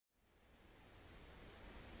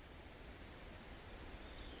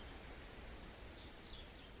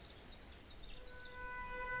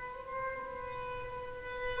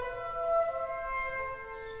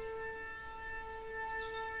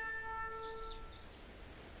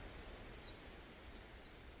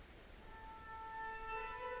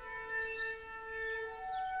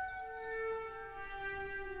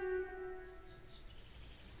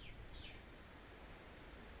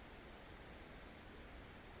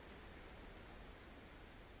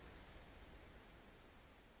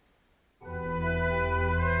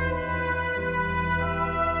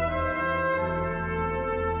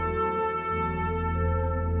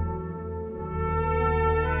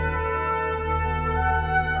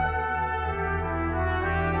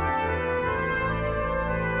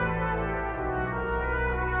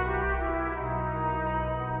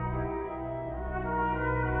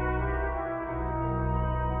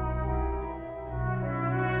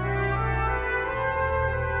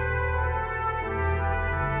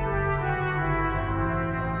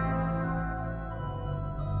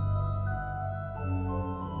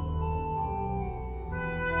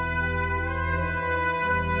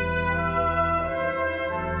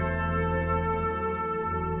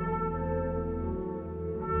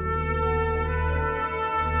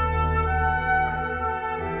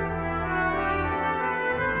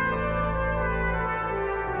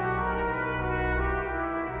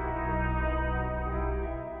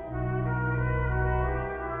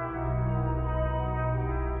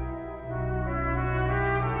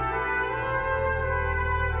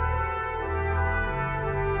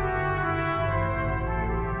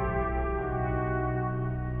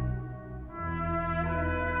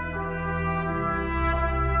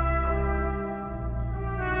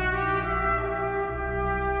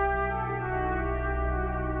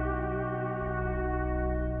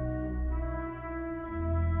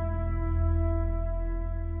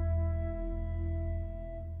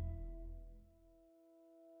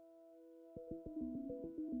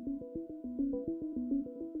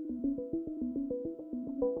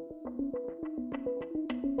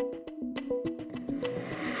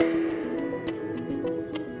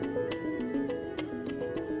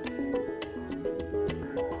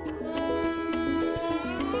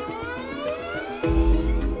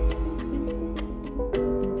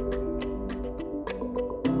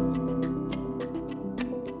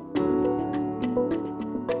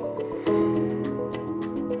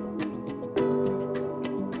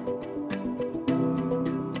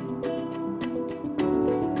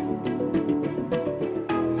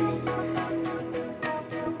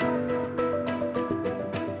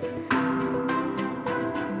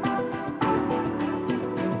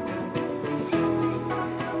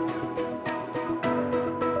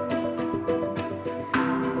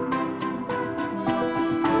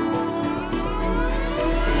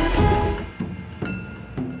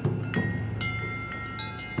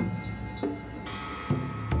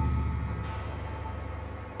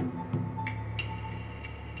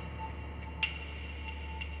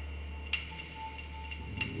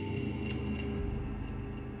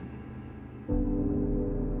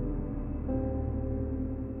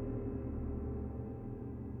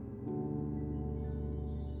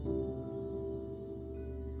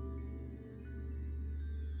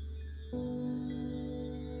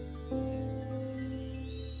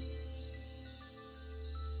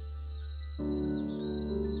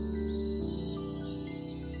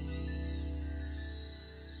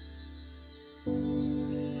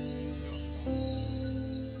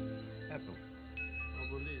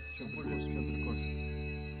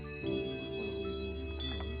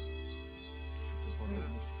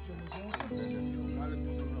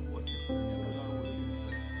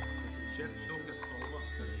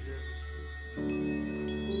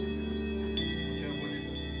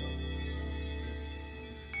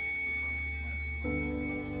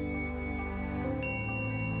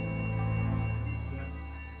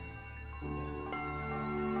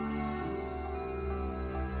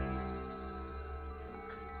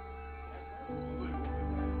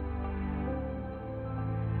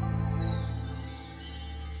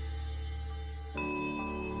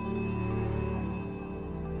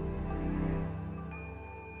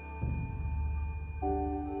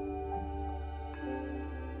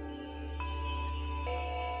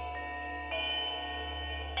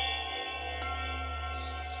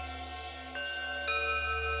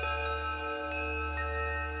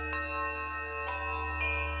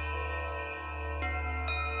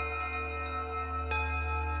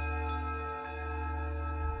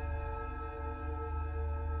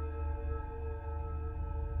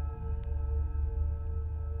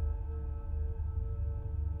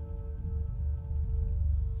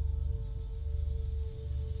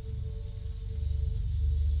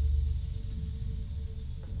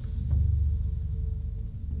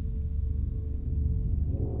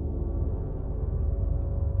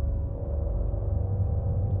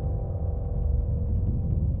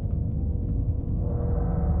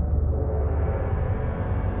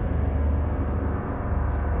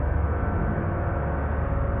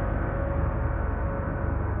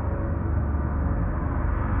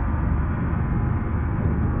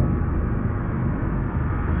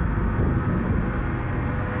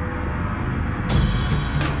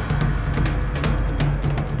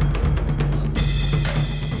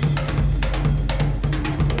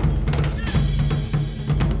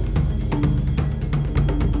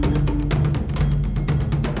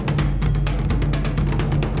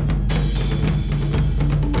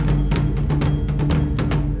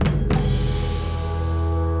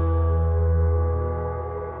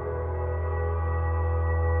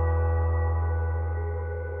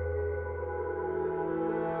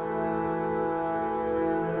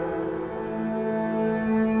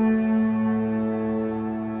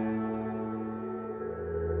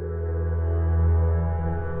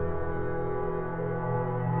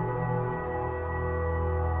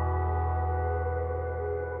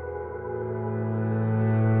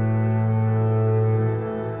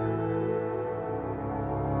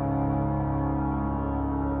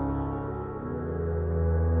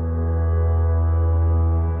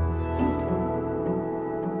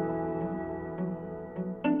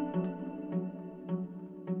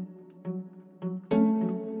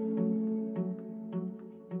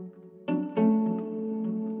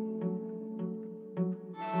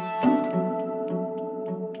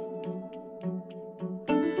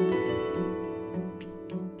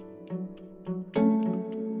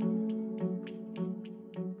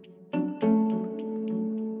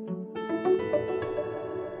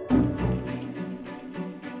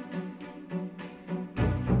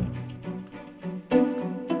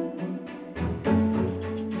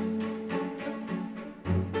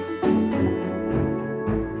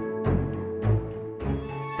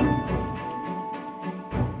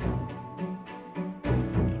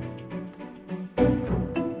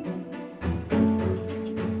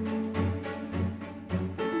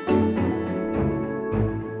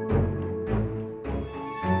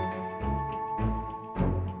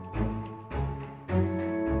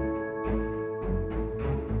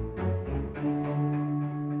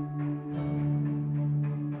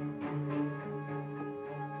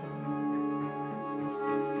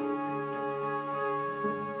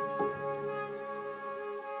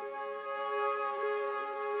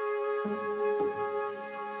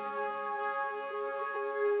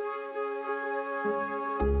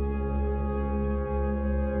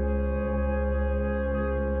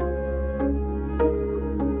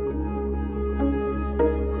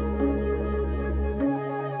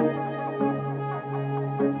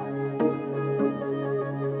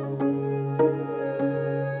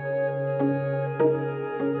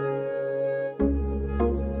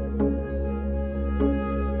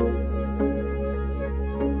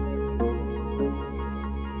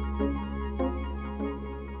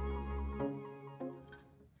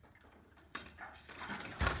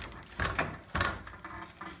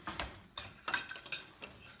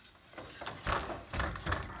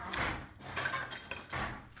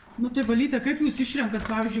Nu tai Valyte, kaip jūs išrenkat,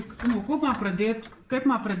 pavyzdžiui, nu, kaip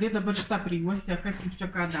man pradėt dabar šitą prijuostę, kaip jūs čia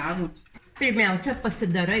ką darot? Pirmiausia,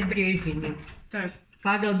 pasidarai brėžinį. Taip.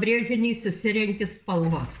 Pagal brėžinį susirenki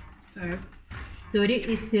spalvas. Taip. Turi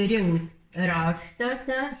įsirinkti raštą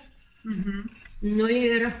tą, nu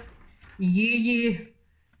ir jį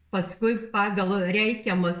paskui pagal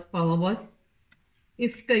reikiamas spalvas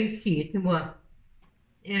iškaišyti.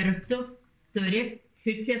 Ir tu turi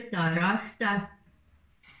šitą raštą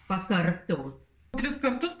pakartot. 3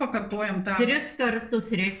 kartus pakartojam tą? 3 kartus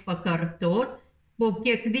reikia pakartot. Po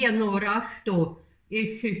kiekvieno rašto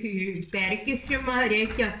perkišimą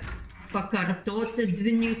reikia pakartoti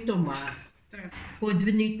dvinytumą. Po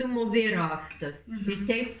dvinytumo vėl raštas. Ir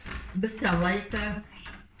taip visą laiką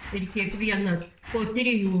ir kiekvienas po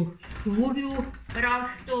 3 šūvių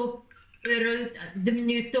rašto ir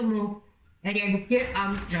dvinytumų renki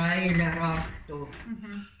antrą eilę rašto.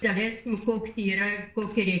 Daleiskim,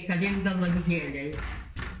 kokie reikalinga langėliai.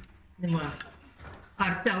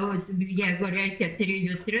 Ar tau, jeigu reikia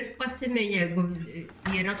 3 pasimi, jeigu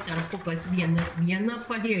yra tarpukas 1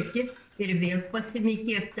 palieki ir vėl pasimi,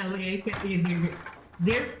 kiek tau reikia ir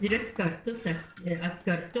vėl 3 kartus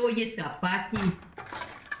atkartoji tą patį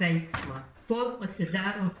veiksmą, kol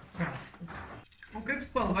pasidaro raštas. O kaip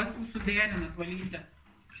spalvas jūs suderinat, Valyte?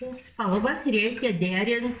 Spalvas reikia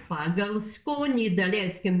derinti pagal skonį,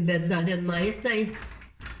 daleiskim, bet dalinai tai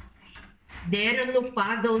derinu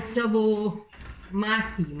pagal savo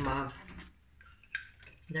matymą.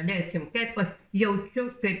 Daleiskim, kaip aš jaučiu,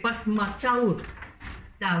 kaip aš matau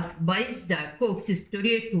tą vaizdą, koks jis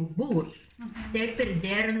turėtų būti, taip ir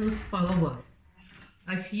derinu spalvas.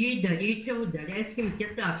 Aš jį daryčiau, daleiskim,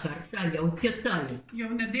 kitą kartą jau kitai. Jau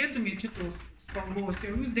nedėtumėt šitos spalvos,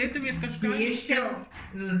 jau jūs dėtumėt kažką iškiau?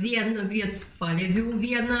 Vien spalvių,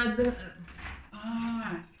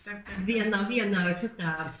 vieną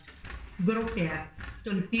šitą grupę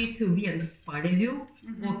tulpyčių vien spalvių,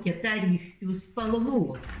 o kitą ryškių spalvų.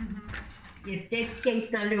 Ir taip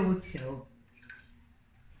keitaliaučiau.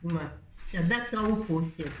 Tada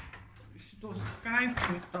tauposi. Šitos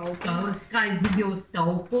skaisčios tauposi. Skaisčios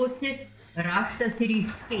tauposi, raštas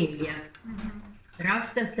ryškėja.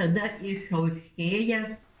 Raštas tada išauškėja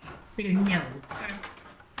pilniau.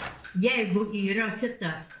 Jeigu yra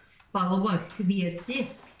šita spalva šviesi,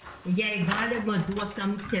 jai galima duoti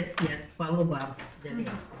tamsesnę spalvą.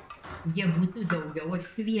 Jie būtų daugiau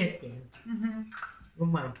atšvietę.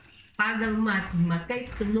 Pagal matymą, kaip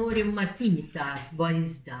tu nori matyti tą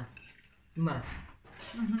vaizdą.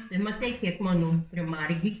 Tai matai, kiek mano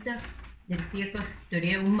primargyta ir kiek aš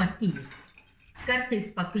turėjau matyti. Kartais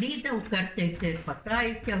paklydau, kartais ir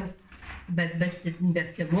pataikiau, bet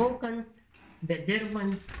besimokant,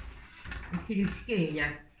 bedirbant, išryškėja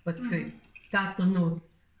paskui, ką tu nori,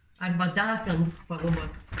 arba dažant spalvas.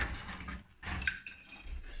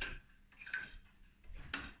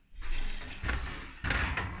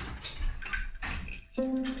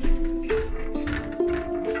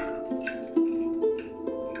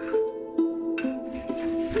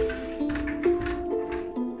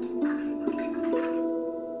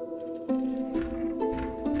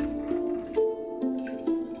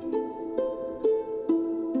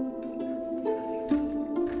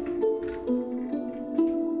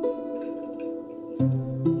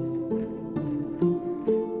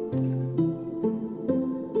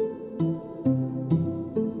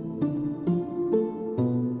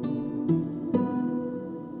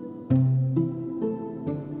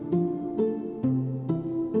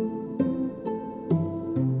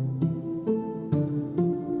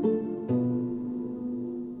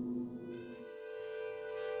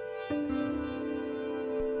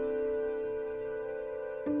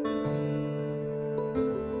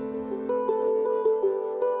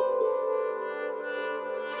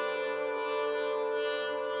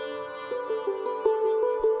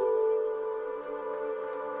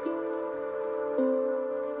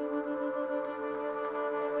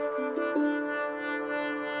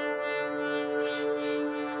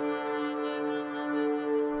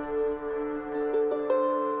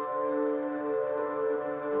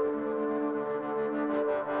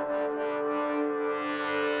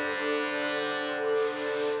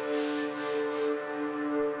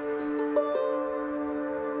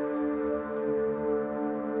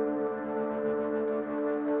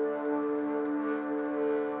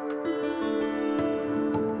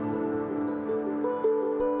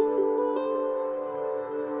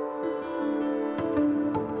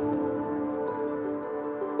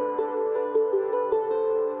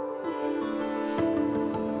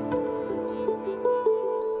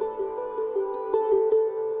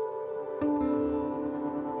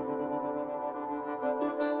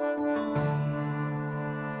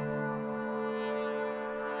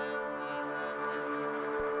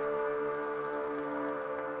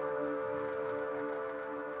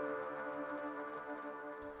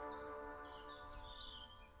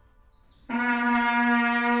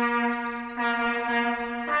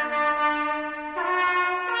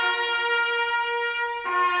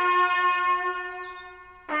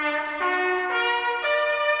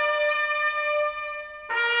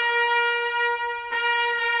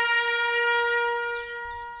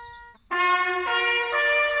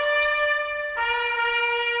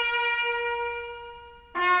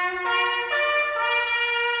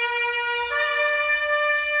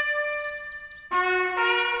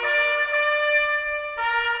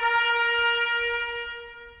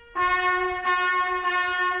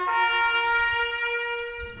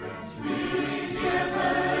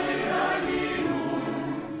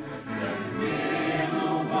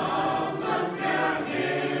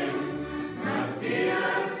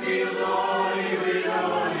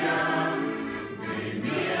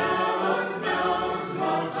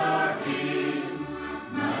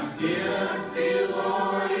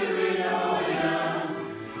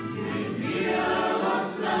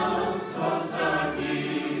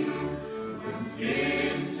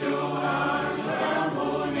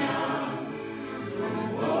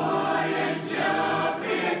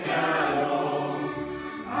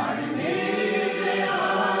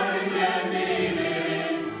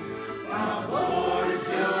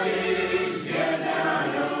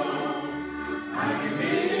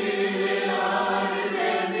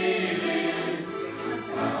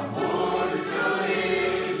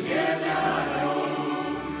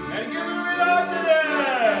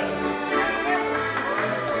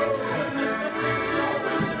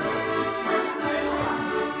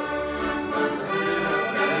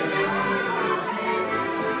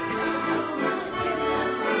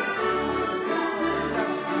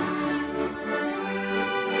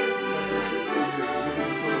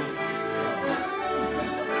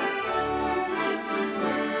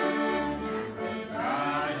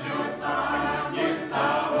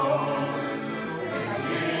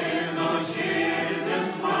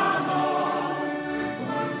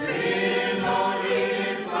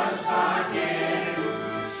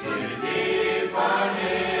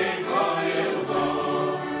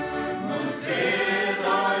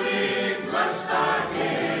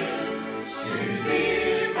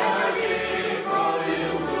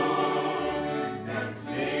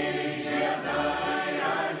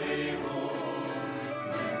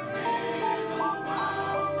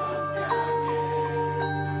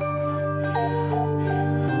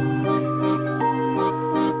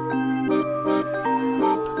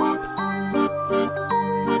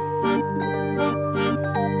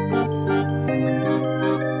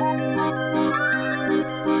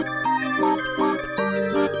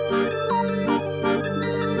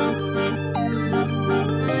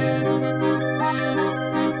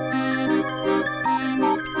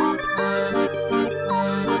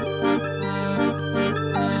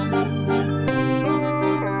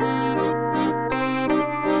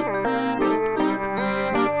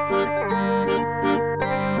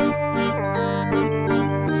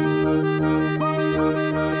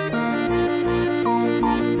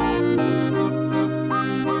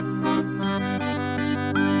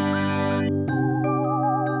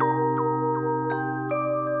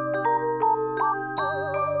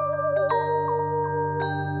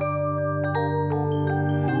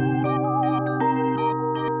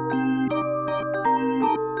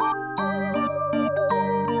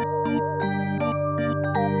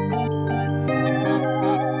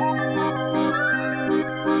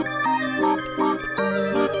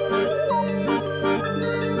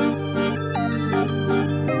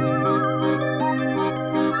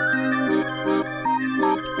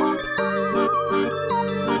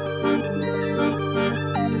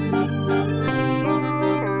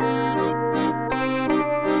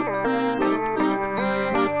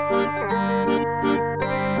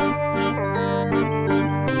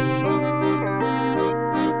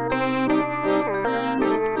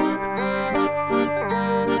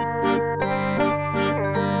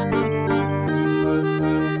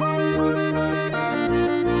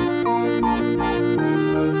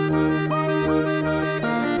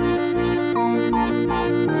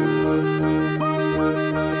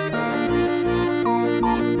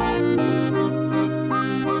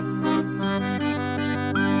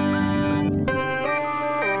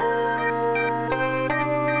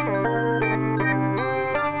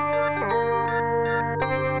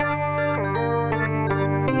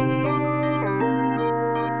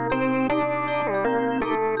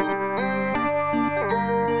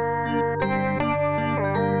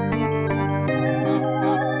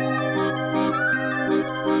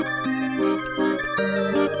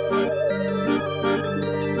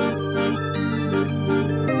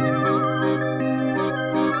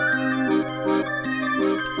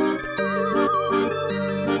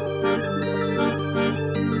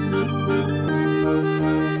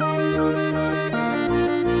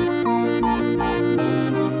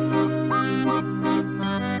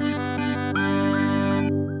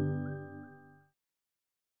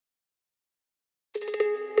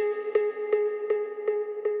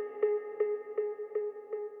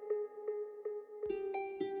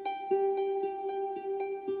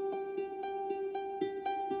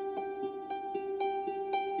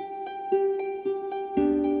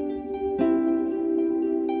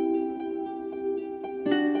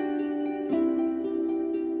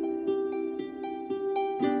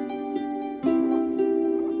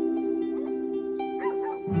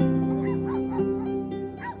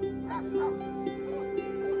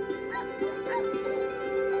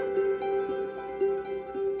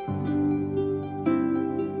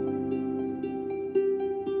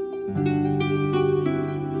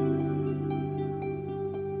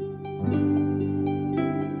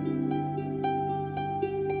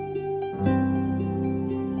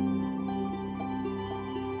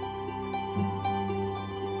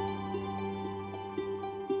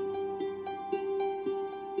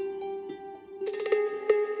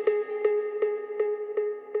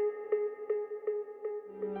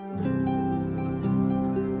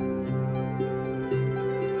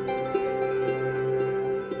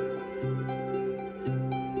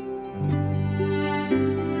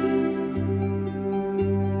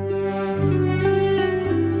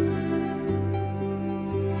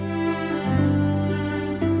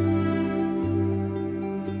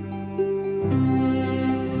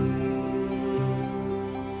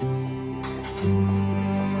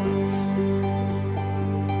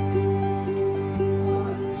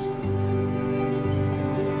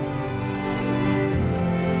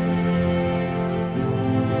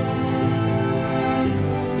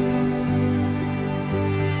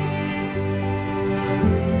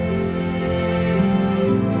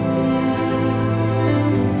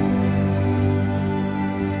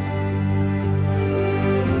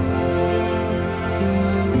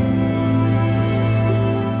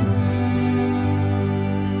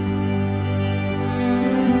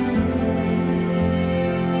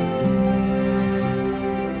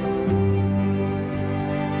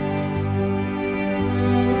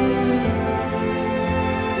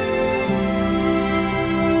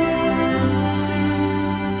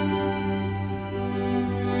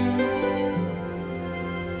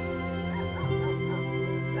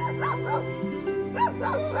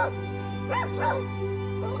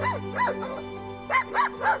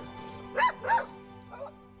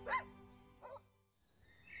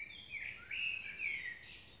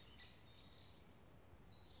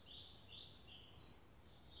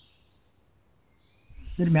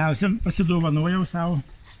 Pirmiausia, pasidovanojau savo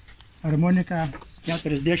harmoniką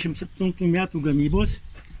 47 metų gamybos,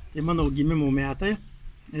 tai mano gimimo metai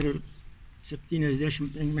ir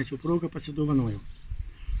 75-mečio progą pasidovanojau.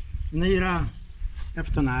 Jis yra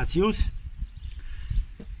F-tonacijos,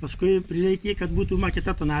 paskui prireikė, kad būtų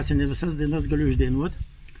maketa tonacija, ne visas dainas galiu išdainuoti.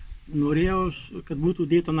 Norėjau, kad būtų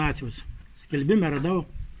D-tonacijos. Skelbime radau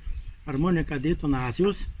harmoniką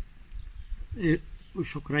D-tonacijos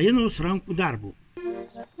iš Ukrainos rankų darbų.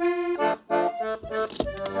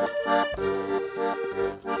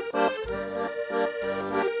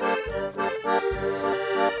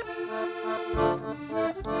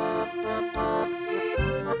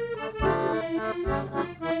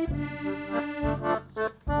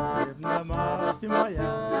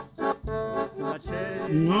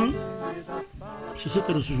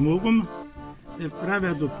 Susitariu su žmogum ir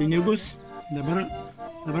pravedu pinigus.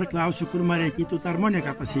 Dabar klausiu, kur man reikėtų tą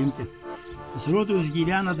harmoniką pasiimti. Pasirodo, jis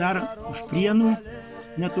gyvena dar už Prienų,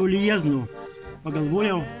 netoli Jiezno.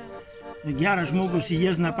 Pagalvojau, geras žmogus į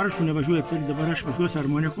Jiezną paršų nevažiuoja apsirti, dabar aš važiuosiu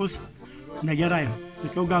harmonikos. Negerai.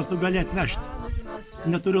 Sakiau, gal tu gali atvežti.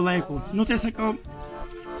 Neturiu laiko. Nu tai sakau,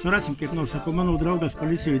 surasim kaip nors. Sakau, mano draugas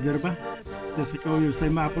policijoje dirba. Tai sakau,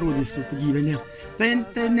 jisai man parodys, kad tu gyveni.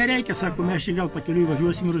 Tai nereikia, sako, mes čia gal pakeliui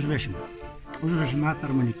važiuosim ir užvešim. Užvežim tą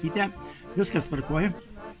harmonikytę, viskas tvarkoja.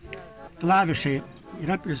 Klavišai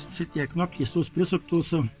yra šitie knopkės tos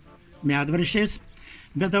prisuktos su medvarščiais,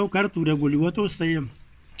 bet daug kartų reguliuotos, tai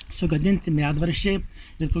sugadinti medvarščiai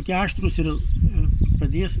ir tokie aštrus ir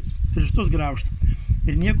pradės pirštus graužti.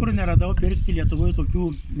 Ir niekur neradau pirkti Lietuvoje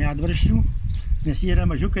tokių medvarščių, nes jie yra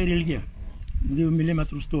mažiukai ir ilgi, 2 mm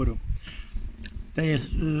storio. Tai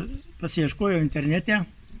pasiieškojau internete,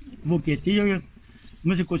 Vokietijoje,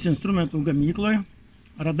 muzikos instrumentų gamykloje,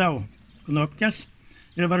 radau knopkes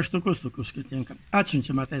ir varžtukus tokius, kad tinka.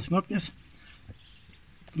 Atsiunčiama tais knopkės,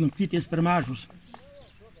 knopkytės per mažus,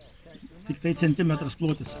 tik tai centimetras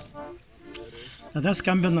plotis. Tada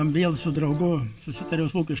skambinam vėl su draugu,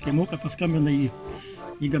 susitariau vokiškai moka, paskambina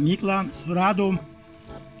į gamyklą, suradau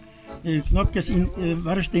knopkės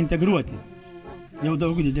varžtai integruoti. Jau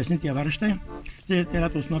daug didesni tie varžtai, tai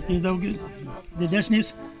yra tos knopkės daug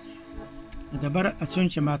didesnės. Dabar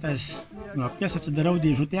atsiunčiama tais knopkės, atsidarau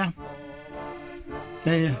dėžutę.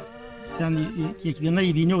 Tai ten kiekviena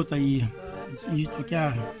įvyniauta į tokią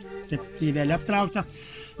plėvelę aptrauktą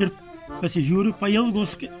ir pasižiūriu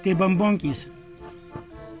pailgus kaip bambonkės.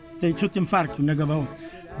 Tai čiut infarktų negavau,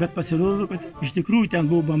 bet pasirodo, kad iš tikrųjų ten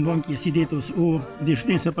buvo bambonkės įdėtos, o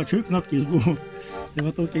dėžutės apačioj knopkės buvo. Tai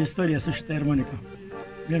va tokia istorija su šitą harmoniką.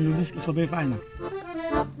 Vėliau viskas labai faina.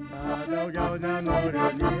 Daugiau nenoriu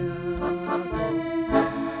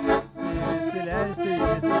įsileisti į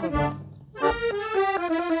savo.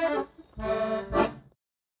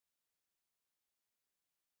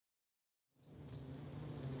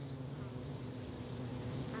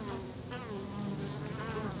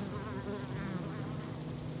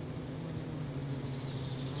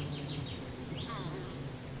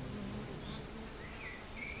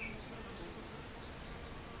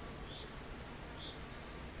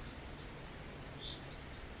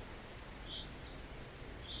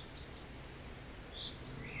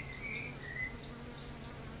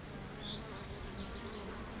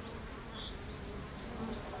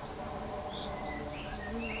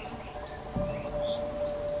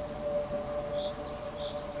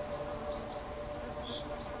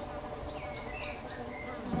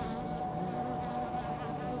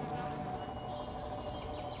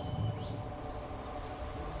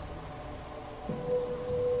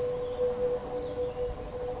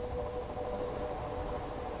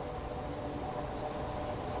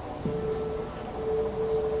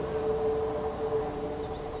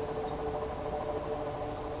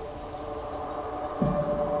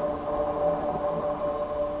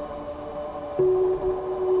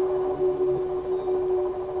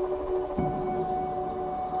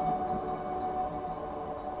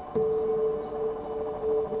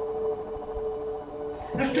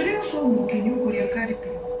 Aš turėjau savo mokinių, kurie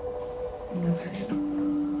karpė.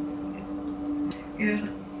 Ir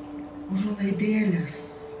užuolaidėlės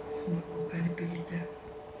smagu karpyti.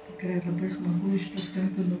 Tikrai labai smagu iš tos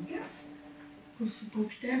kampinukės, kur su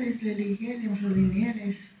paukšteliais, lelijėlėm,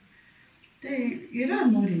 žolinėliais. Tai yra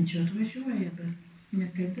norinčių atvažiuoja, bet ne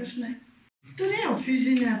kaip dažnai. Turėjau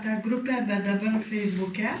fizinę tą grupę, bet dabar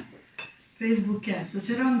Facebook'e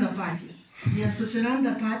susiranda patys. Jie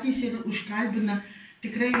susiranda patys ir užkalbina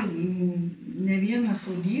tikrai ne vieną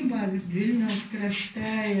sodybą Vilniaus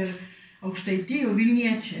krašte ir Aukštaitijoje,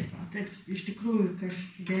 Vilniečiai. Taip, iš tikrųjų, kas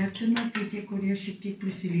vertina, tai tie, kurie šiek tiek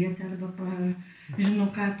prisilietė arba žino,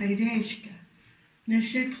 ką tai reiškia. Nes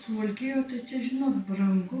šiaip Suvalkijoje, tai čia, žinot,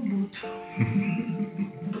 brangu būtų.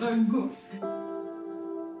 Brangu.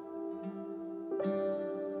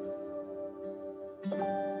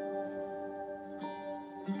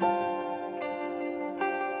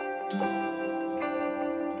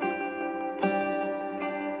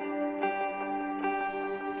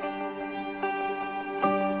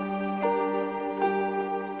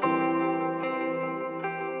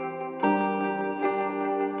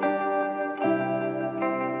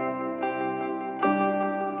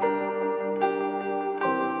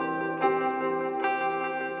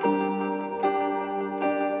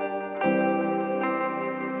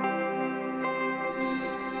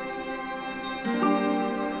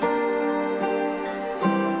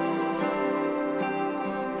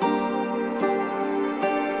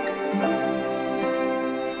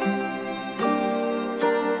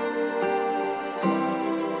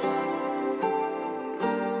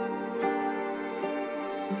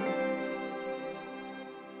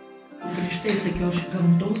 Štai sakiau, aš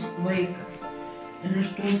gamtos vaikas. Ir aš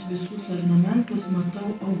tuos visus ornamentus matau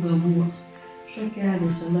augaluos,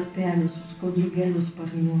 šakeliuose, lapeliuose, skaudrugelius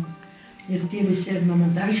sparnuos. Ir tie visi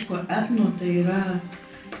ornamentai, aišku, etno tai yra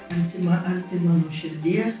artima nuo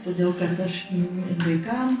širdies, todėl kad aš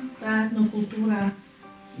vaikam tą etno kultūrą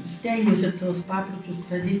stengiuosi tos papročius,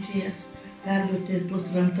 tradicijas perduoti, tuos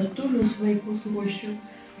rantatulius vaikus ruošiu.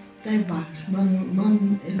 Tai va, man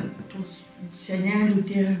ir tos senelių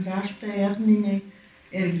tie raštai etniniai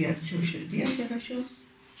irgi arčiau širdies ir aš juos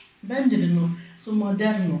bendrinu su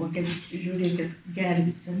modernu, va kaip žiūrėkit,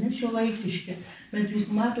 gervis, ne šiuolaikiški, bet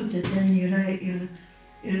jūs matote, ten yra ir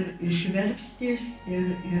išverpstės,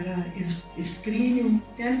 ir yra iš skrynių,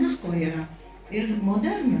 ten visko yra. Ir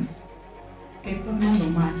modernas, kaip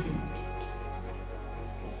mano matymas.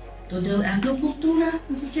 Todėl etnokultūra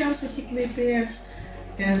didžiausias įkvėpėjas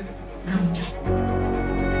per gamtą.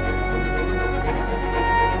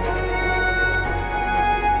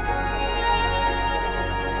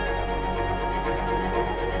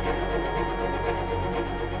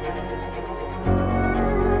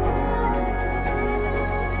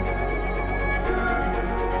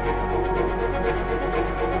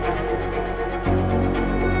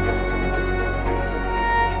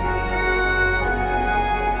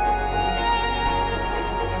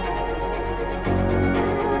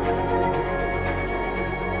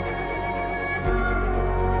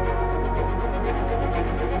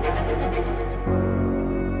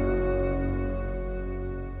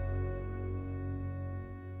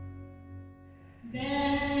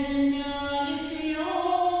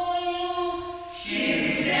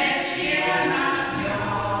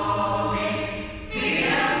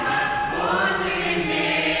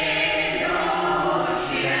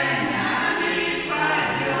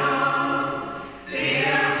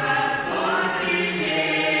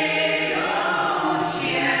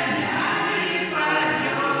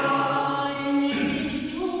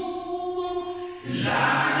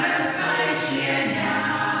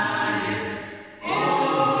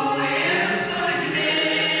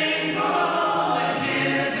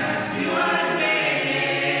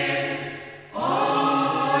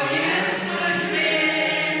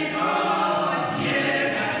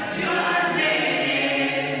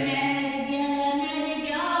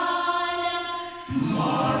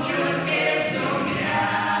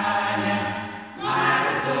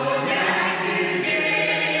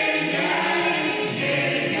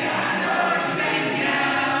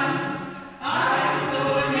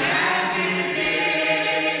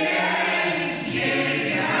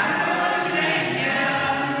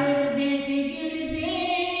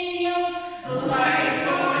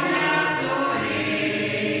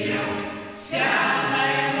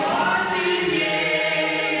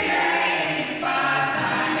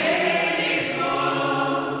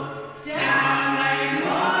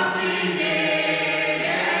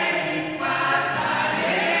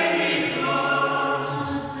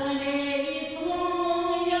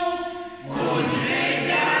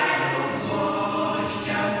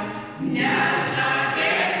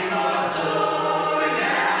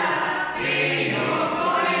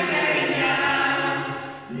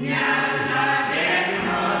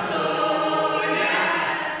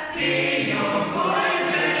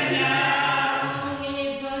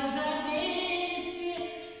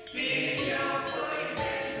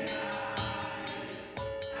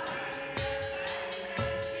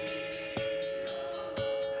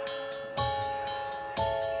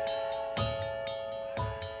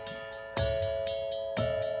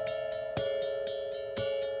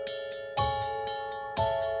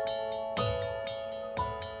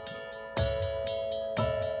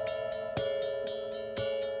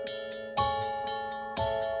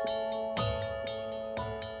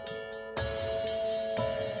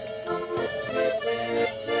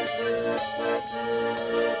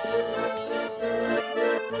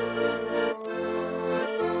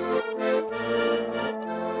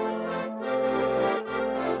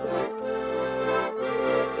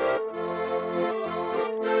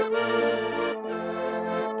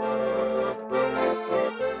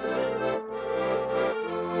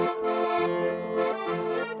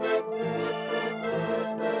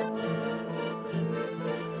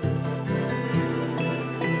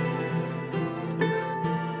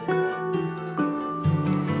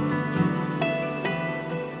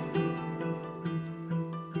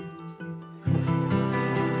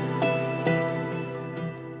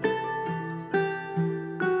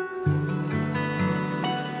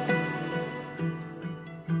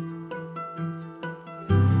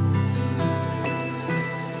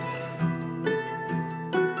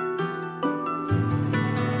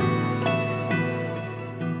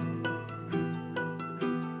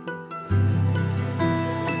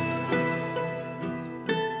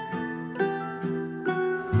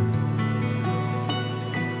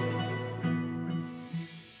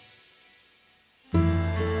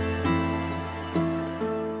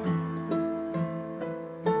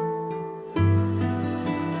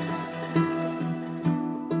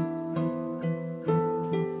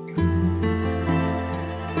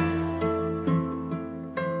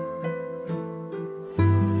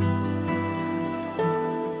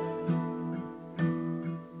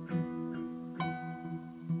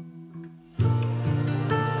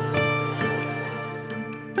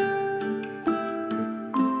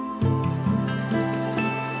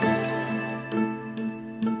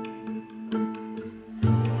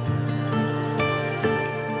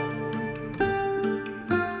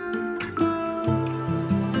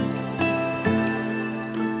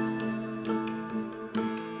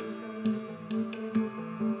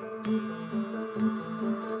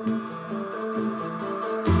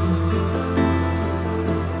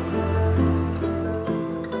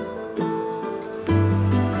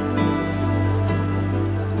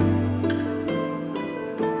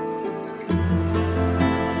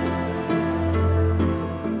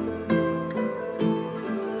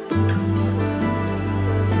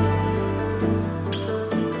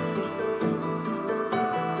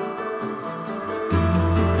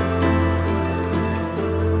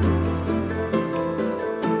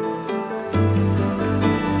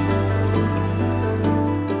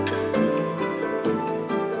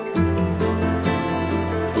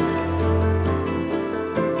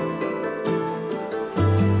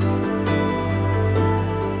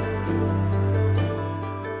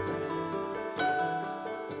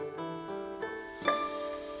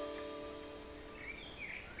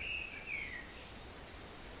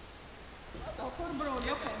 Kur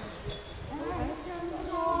broliukai?